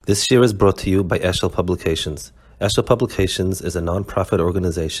This year is brought to you by Eshel Publications. Eshel Publications is a non-profit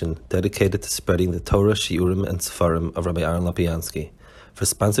organization dedicated to spreading the Torah, Shiurim, and Sefarim of Rabbi Aaron Lapiansky. For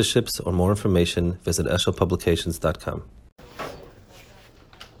sponsorships or more information, visit eshelpublications.com.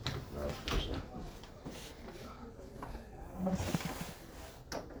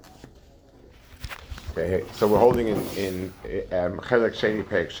 Okay, so we're holding in Chekek Sheni,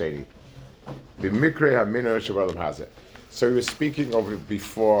 Perek Sheni. B'mikrei hamina she'olam hazeh. So we were speaking over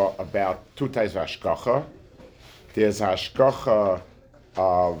before about two types of hashgacha. There's hashgacha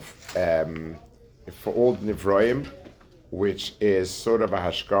of for all nivroim, which is sort of a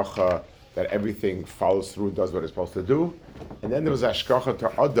hashgacha that everything follows through, does what it's supposed to do, and then there was hashgacha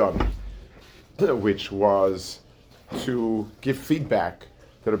to Adam, which was to give feedback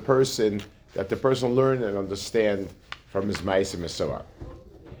to the person that the person learn and understand from his ma'asim and so on.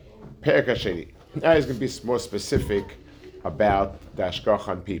 Perek Sheni. Now he's going to be more specific about the hashgacha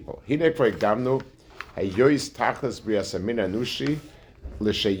on people. Hine kvar igdamnu hayois tachlis brias hamina nushi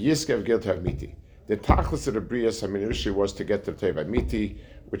l'sheyiskev gil tavmiti. The tachlis of the brias haminushi was to get to the tavmiti,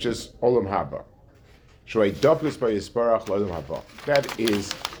 which is olam haba. Shoy dopus by yisbarach olam haba. That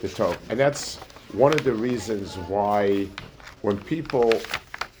is the tov, and that's one of the reasons why when people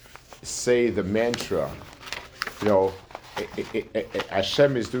say the mantra,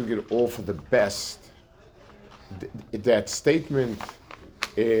 HaShem is doing it all for the best, that statement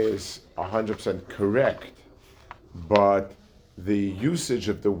is 100% correct, but the usage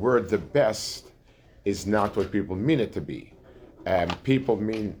of the word the best is not what people mean it to be. People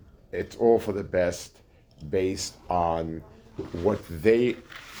mean it's all for the best based on what they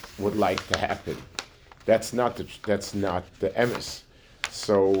would like to happen. That's not the emes.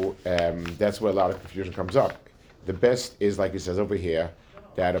 So that's where a lot of confusion comes up. The best is, like he says over here,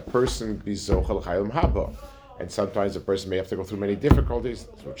 that a person be zochel chayim haba. And sometimes a person may have to go through many difficulties,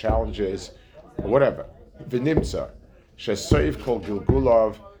 through challenges, or whatever. V'nimtza, shesoif kol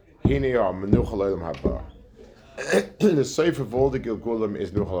gilgulav, hine menuchal olam haba. The soif of all the gilgulim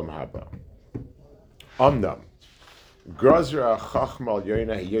is nuchal olam haba. Omnam, grazra chachmal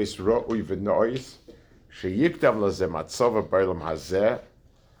yoina hiyos ro'ui v'nois, sheyikdav lazeh matzava b'olam hazeh,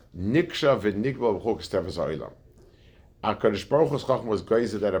 niksha v'nigbal b'chuk stefes ha'olam. HaKadosh Baruch Hu's chacham was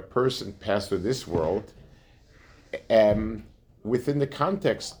geyser that a person passed through this world within the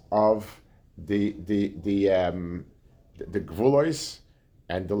context of the gvulos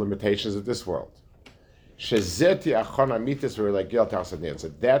and the limitations of this world. Shezeti achana mitis v'relegel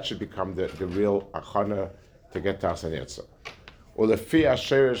tasanetza. That should become the real achana to get tasanetza. Ulefi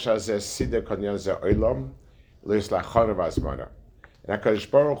asherish hazeh sida kanyan zeh olam leis lachana v'azmana. And HaKadosh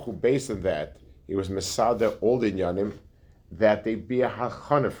Baruch Hu, based on that, he was mesada all the inyanim that they be a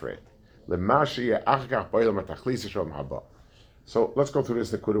hachana for it. So let's go through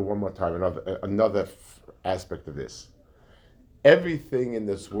this Nakuda one more time, another aspect of this. Everything in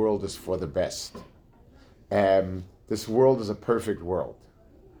this world is for the best. This world is a perfect world.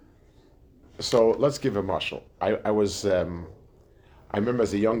 So let's give a mashal. I remember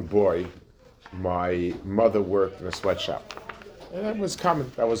as a young boy, my mother worked in a sweatshop. And that was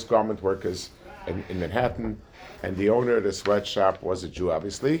common. That was garment workers in Manhattan. And the owner of the sweatshop was a Jew,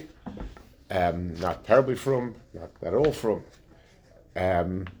 obviously. Not terribly frum, not at all frum.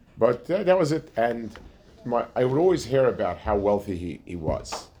 But that was it. And I would always hear about how wealthy he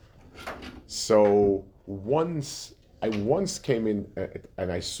was. So I once came in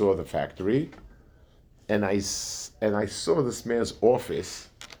and I saw the factory, and I saw this man's office,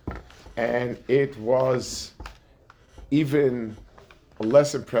 and it was even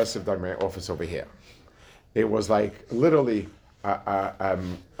less impressive than my office over here. It was like literally a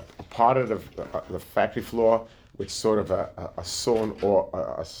part of the factory floor with sort of a sawed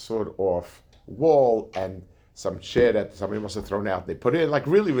off wall and some chair that somebody must have thrown out. They put it in like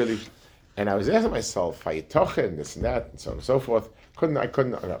really, really. And I was asking myself, Hayitochen, this and that, and so on and so forth. I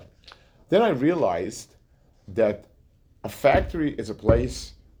couldn't. Then I realized that a factory is a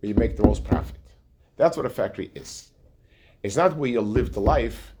place where you make the most profit. That's what a factory is. It's not where you live the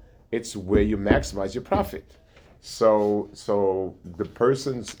life, it's where you maximize your profit. So the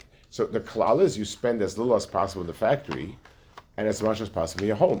klal is you spend as little as possible in the factory and as much as possible in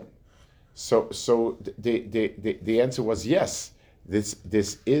your home. So the answer was yes.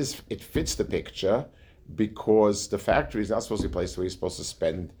 It fits the picture because the factory is not supposed to be a place where you're supposed to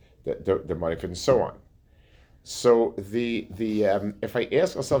spend the money for and so on. So if I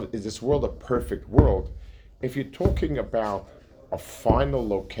ask myself, is this world a perfect world? If you're talking about a final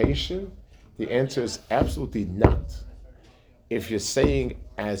location, the answer is absolutely not. If you're saying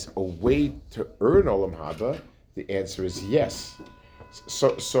as a way to earn Olam Haba, the answer is yes.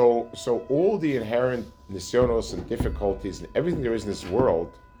 So all the inherent nisyonos and difficulties and everything there is in this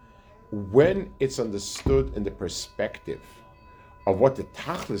world, when it's understood in the perspective of what the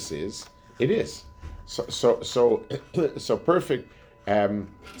tachlis is, it is. So perfect.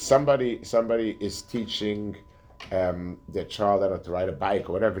 Somebody is teaching their child how to ride a bike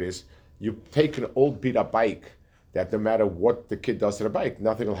or whatever it is. You take an old beat up bike that no matter what the kid does to the bike,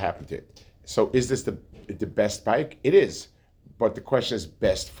 nothing will happen to it. So is this the best bike? It is. But the question is,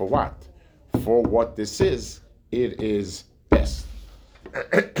 best for what? For what this is, it is best.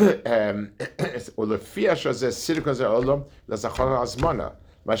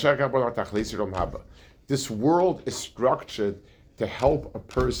 This world is structured to help a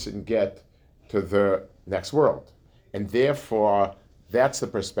person get to the next world. And therefore, that's the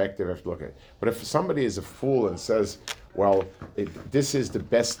perspective I have to look at. But if somebody is a fool and says, well, this is the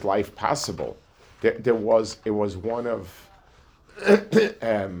best life possible, it was one of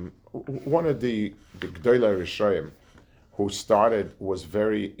the G'dolei Rishoyim who started he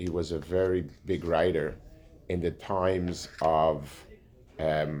was a very big writer in the times of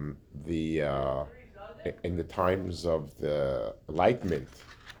the Enlightenment,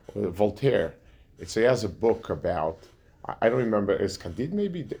 Voltaire. He has a book about, I don't remember, it's Candide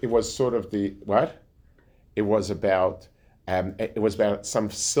maybe. It was sort of the what? It was about some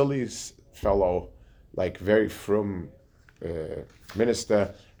silly fellow, like very frum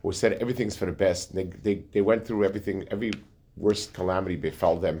minister who said everything's for the best. They went through everything, every worst calamity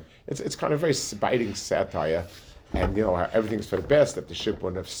befell them. It's kind of very biting satire, and everything's for the best. That the ship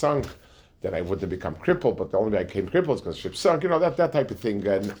wouldn't have sunk, that I wouldn't have become crippled, but the only way I became crippled is because the ship sunk. That type of thing,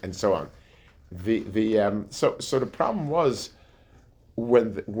 and so on. So the problem was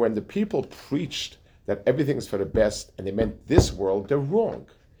when the people preached that everything's for the best and they meant this world, they're wrong.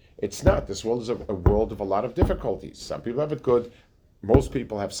 It's not. This world is a world of a lot of difficulties. Some people have it good. Most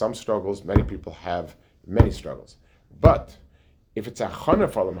people have some struggles. Many people have many struggles. But if it's a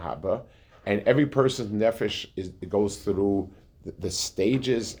chanaf alam haba, and every person's nefesh goes through the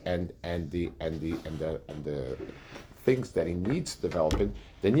stages and the things that he needs to develop in,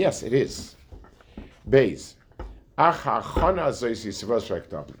 then yes, it is. Beis.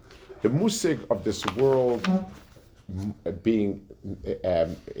 The musig of this world being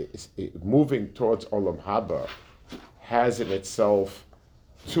moving towards olam haba has in itself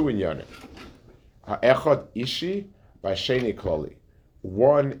two inyanim. Ha'echad ishi v'asheni klali.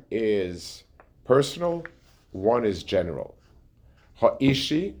 One is personal, one is general.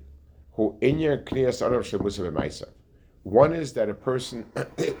 Ha'ishi hu inyan kniyas adam shlemusa v'maisa. One is that a person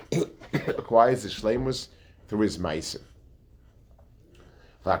acquires the shlemus through his maisa.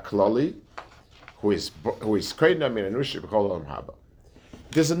 Ha'klali who is kreidna min anushi b'chol olam haba.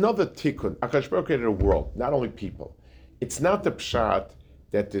 There's another tikkun. HaKadosh Baruch Hu created a world, not only people. It's not the pshat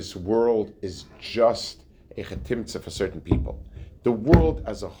that this world is just a chetimtza for certain people. The world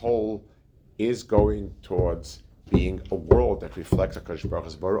as a whole is going towards being a world that reflects HaKadosh Baruch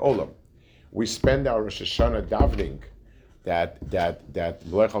Hu's Borei Olam. We spend our Rosh Hashanah davening that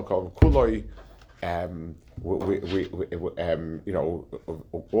Melech HaKol Kuloi,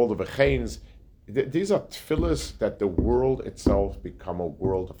 all the v'cheins. These are tefillas that the world itself become a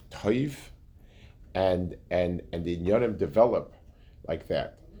world of toiv, and the inyanim develop like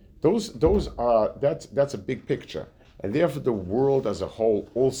that. That's a big picture, and therefore the world as a whole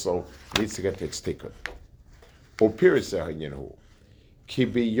also needs to get to its tikkun. Opiris ha'inyanhu ki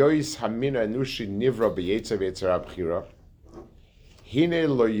biyois hamina enushi nivra b'yetzav yetzara b'chira hine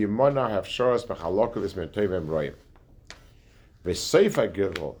lo yimona hafsharas b'chalokavis men toivim roim v'seif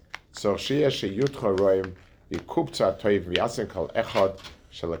ha'girol so sheyeh sheyutcha roim v'kuptza toiv v'yasen kal echad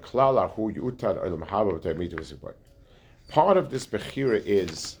shelaklal ahu yutar olam haba v'toimitu v'sipot. Part of this bechira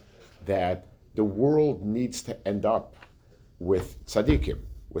is that the world needs to end up with tzaddikim,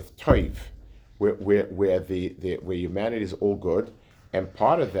 with toiv, where humanity is all good, and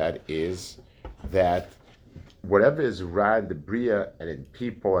part of that is that whatever is around the bria and in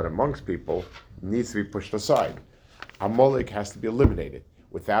people and amongst people needs to be pushed aside. Amalek has to be eliminated.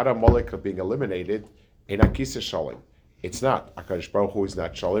 Without Amalek being eliminated, in Akisa Shalim, it's not. HaKadosh Baruch Hu is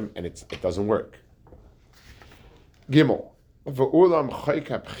not Shalim, and it doesn't work. Gimel. V'ulam chayk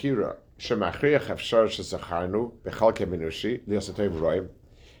ha'bchira shemachriach hafshar shezacharnu b'chalke minushi liyas ha'toiv roim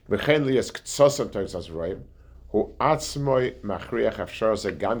v'chein liyas k'tzosan toiv zaz roim hu atzmoi machriach hafshar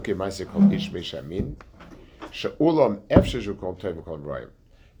zegam ki maisi kol ish mishamin she'ulam efsheju kol toiv v'kol roim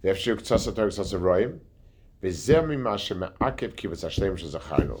v'efsheju k'tzosan toiv zaz roim v'zeh mima she'me'akev ki v'tzashleim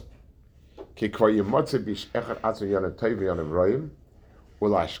shezacharnu ki kvar yimotze bish echad atzmoi yonim toiv v'yonim roim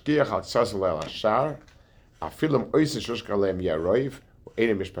ulashkiach al tzosan le'al hashar afilam oise shushkalem yaroiv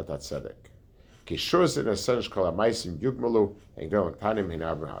Eine Mishpat HaTzedek. Ki shuz in a sense kol ha-maisim yugmalu and gdol tanim hin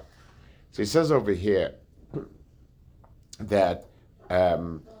Abraham. So he says over here that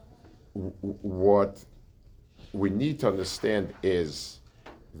what we need to understand is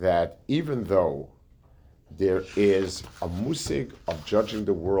that even though there is a musig of judging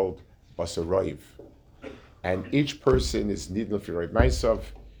the world basaroiv, and each person is needing lefi roiv maisav,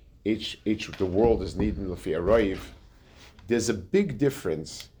 the world is needing lefi roiv, there's a big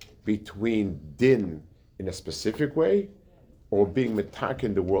difference between din in a specific way or being metak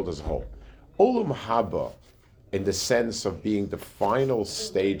in the world as a whole. Olam haba, in the sense of being the final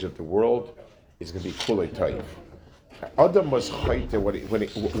stage of the world, is going to be kulei toiv. Adam was chayte.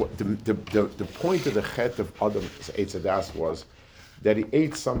 The point of the chet of Adam's Eitz Hadas was that he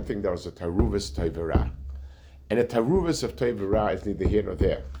ate something that was a taruvus toivera, and a taruvus of toivera is neither here nor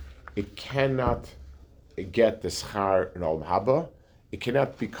there. It cannot get the schar in olam haba. It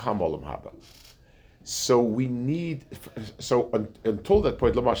cannot become olam haba. So we need. So until that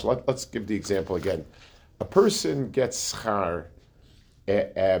point, let's give the example again. A person gets schar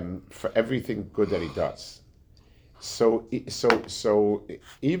for everything good that he does. So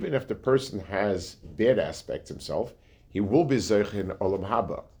even if the person has bad aspects himself, he will be zeich in olam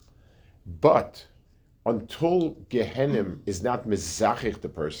haba. But until Gehenim is not mezachich the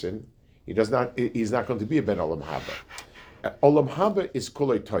person, he's not going to be a ben olam haba. Olam haba is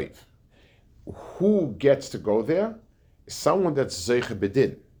kulei toiv. Who gets to go there? Someone that's zeich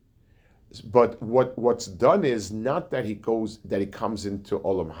bedin. But what's done is not that he comes into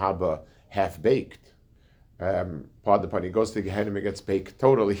olam haba half baked. Pardon the pun, he goes to Gehenna and gets baked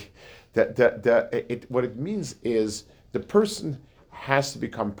totally. What it means is the person has to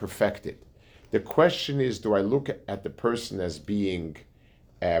become perfected. The question is, do I look at the person as being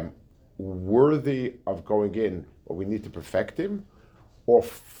worthy of going in, but we need to perfect him, or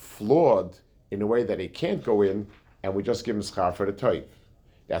flawed in a way that he can't go in, and we just give him schar for the toiv?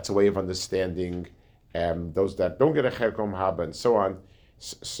 That's a way of understanding those that don't get a cherkom haba and so on.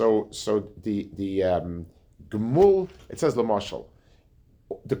 So the Gemul, it says Lamashal,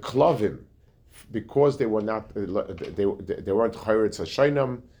 the Klavim, because they were not, they weren't Chayritz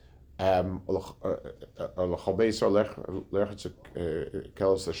HaShainam,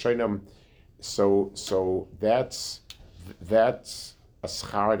 so that's a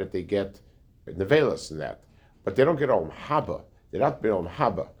schar that they get nevelas in that, but they don't get Olam Haba. They're not Olam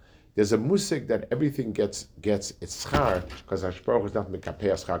Haba. There's a musik that everything gets its schar because Hashbaruch is not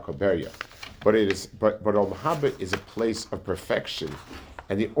mekapeh schar koberia. But Olam Haba is a place of perfection,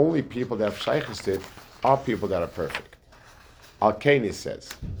 and the only people that have shaykhis it are people that are perfect. Al-Kaini says,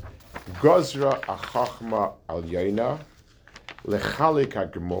 Gozra achachma al yaina lechalik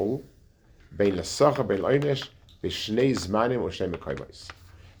ha'gemol bein l'sacha bein l'oinish b'shnei zmanim u'shnei mekayvos.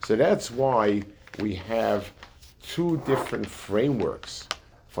 So that's why we have two different frameworks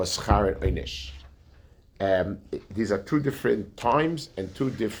for schar and oinish. These are two different times and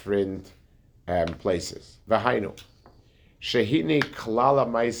two different places. V'hainu shehine klala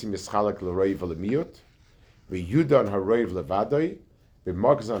ma'asim yischalak l'roiv v'lemiyut v'yudan haroiv levadoi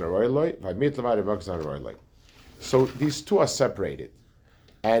v'magzan haroiloi v'amit levad v'magzan haroiloi. So these two are separated,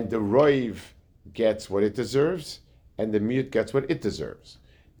 and the roiv gets what it deserves, and the miyut gets what it deserves.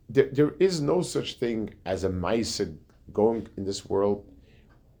 There is no such thing as a ma'aseh going in this world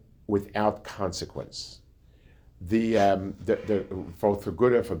without consequence. The both for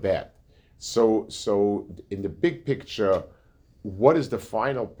good and for bad. So in the big picture, what is the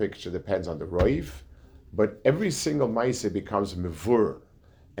final picture depends on the roiv, but every single ma'aseh becomes mevur,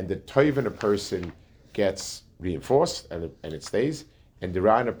 and the toiv in a person gets reinforced and it stays, and the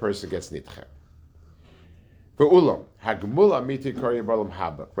ra in a person gets nitche. So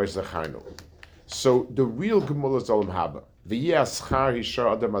the real gemul is olam haba.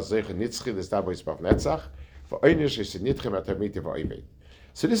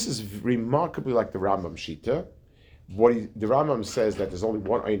 So this is remarkably like the Rambam Shita. The Rambam says that there's only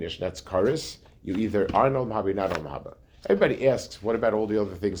one einish, that's karis. You either are an olam haba or not olam haba. Everybody asks, what about all the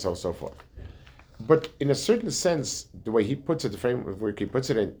other things, so forth? But in a certain sense, the way he puts it, the framework he puts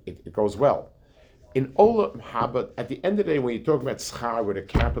it in, it goes well. In olam haba, at the end of the day, when you're talking about schar with a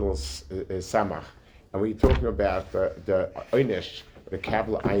capital samach, and when you're talking about the einish with a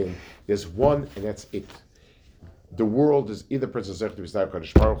capital ayin, there's one, and that's it. The world is either person zech to be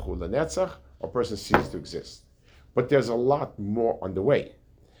Kadosh Baruch Hu lenetzach, or person ceases to exist. But there's a lot more on the way.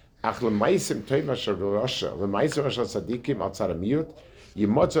 Ach lemaisim toiv asher l'rosha, lemaisim asher tzadikim outside of miyut,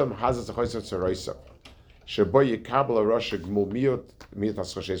 yimotzam hazat zechoysav tzeroysav, shebo yikabel a rosha gmul miyut, miyut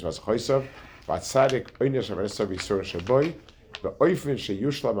haschoshes vas choysav, vatzadik oynesh avesav yisur sheboy, באופן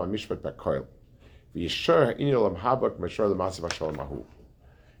שיושלם המשפט בכל, וישר העניין למחבק מאשר למעשה בשלום ההוא.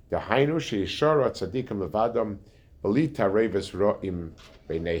 דהיינו שישרו הצדיקים לבדם בלי תרבס רועים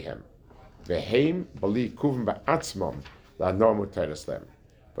ביניהם, והם בלי קובן בעצמם לענור מותרס להם.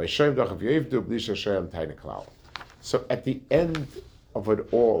 וישרים דרכם יעבדו בלי ששרם תהיינה כלל. So at the end of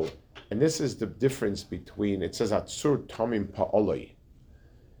it all, and this is the difference between, it says Atzur Tomim Pa'oloi.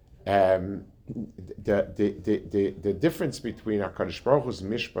 The difference between HaKadosh Baruch Hu's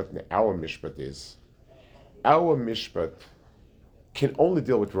mishpat and our mishpat is, our mishpat can only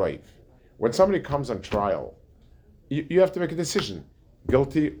deal with right. When somebody comes on trial, you have to make a decision: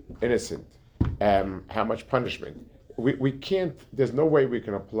 guilty, innocent, how much punishment. We can't. There's no way we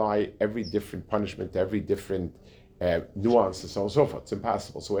can apply every different punishment to every different nuance and so on and so forth. It's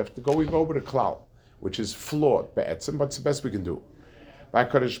impossible. So we go over the klal, which is flawed, but it's the best we can do. By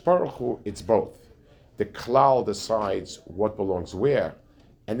Kadosh Baruch Hu, it's both. The klal decides what belongs where,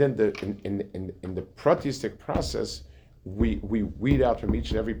 and then in the pratistic process, we weed out from each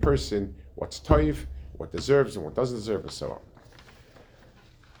and every person what's toiv, what deserves and what doesn't deserve, and so on.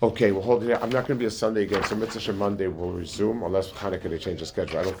 Okay, we'll hold it here. I'm not going to be a Sunday again, so Mitzvah Shem Monday will resume, unless Hanukkah they change the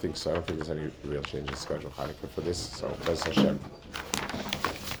schedule. I don't think so. I don't think there's any real change in schedule Hanukkah for this. So bless HaShem.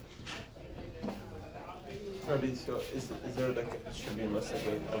 Rabbi, so is there like should be less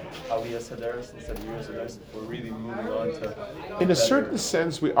like Aliyah Sederis instead of Years Sederis? We're really moving on to. In a certain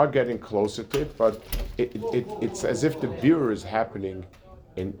sense, we are getting closer to it, but it's as if the beer is happening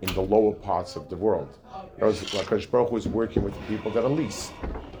in the lower parts of the world. Like Baruch Hu is working with the people that are least,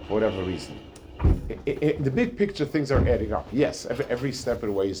 for whatever reason. In the big picture, things are adding up. Yes, every step of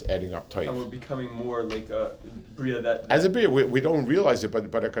the way is adding up tight. And we're becoming more like a Bria that. As a Bria, we don't realize it, but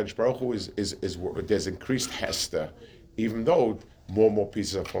HaKadosh Baruch Hu is there's increased hester, even though more and more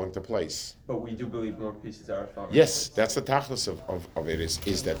pieces are falling into place. But we do believe more pieces are falling. Yes, that's the tachlis of it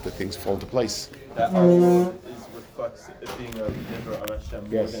is that the things fall into place. That our world reflects it being a deliver on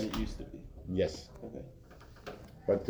HaShem more than it used to be. Yes.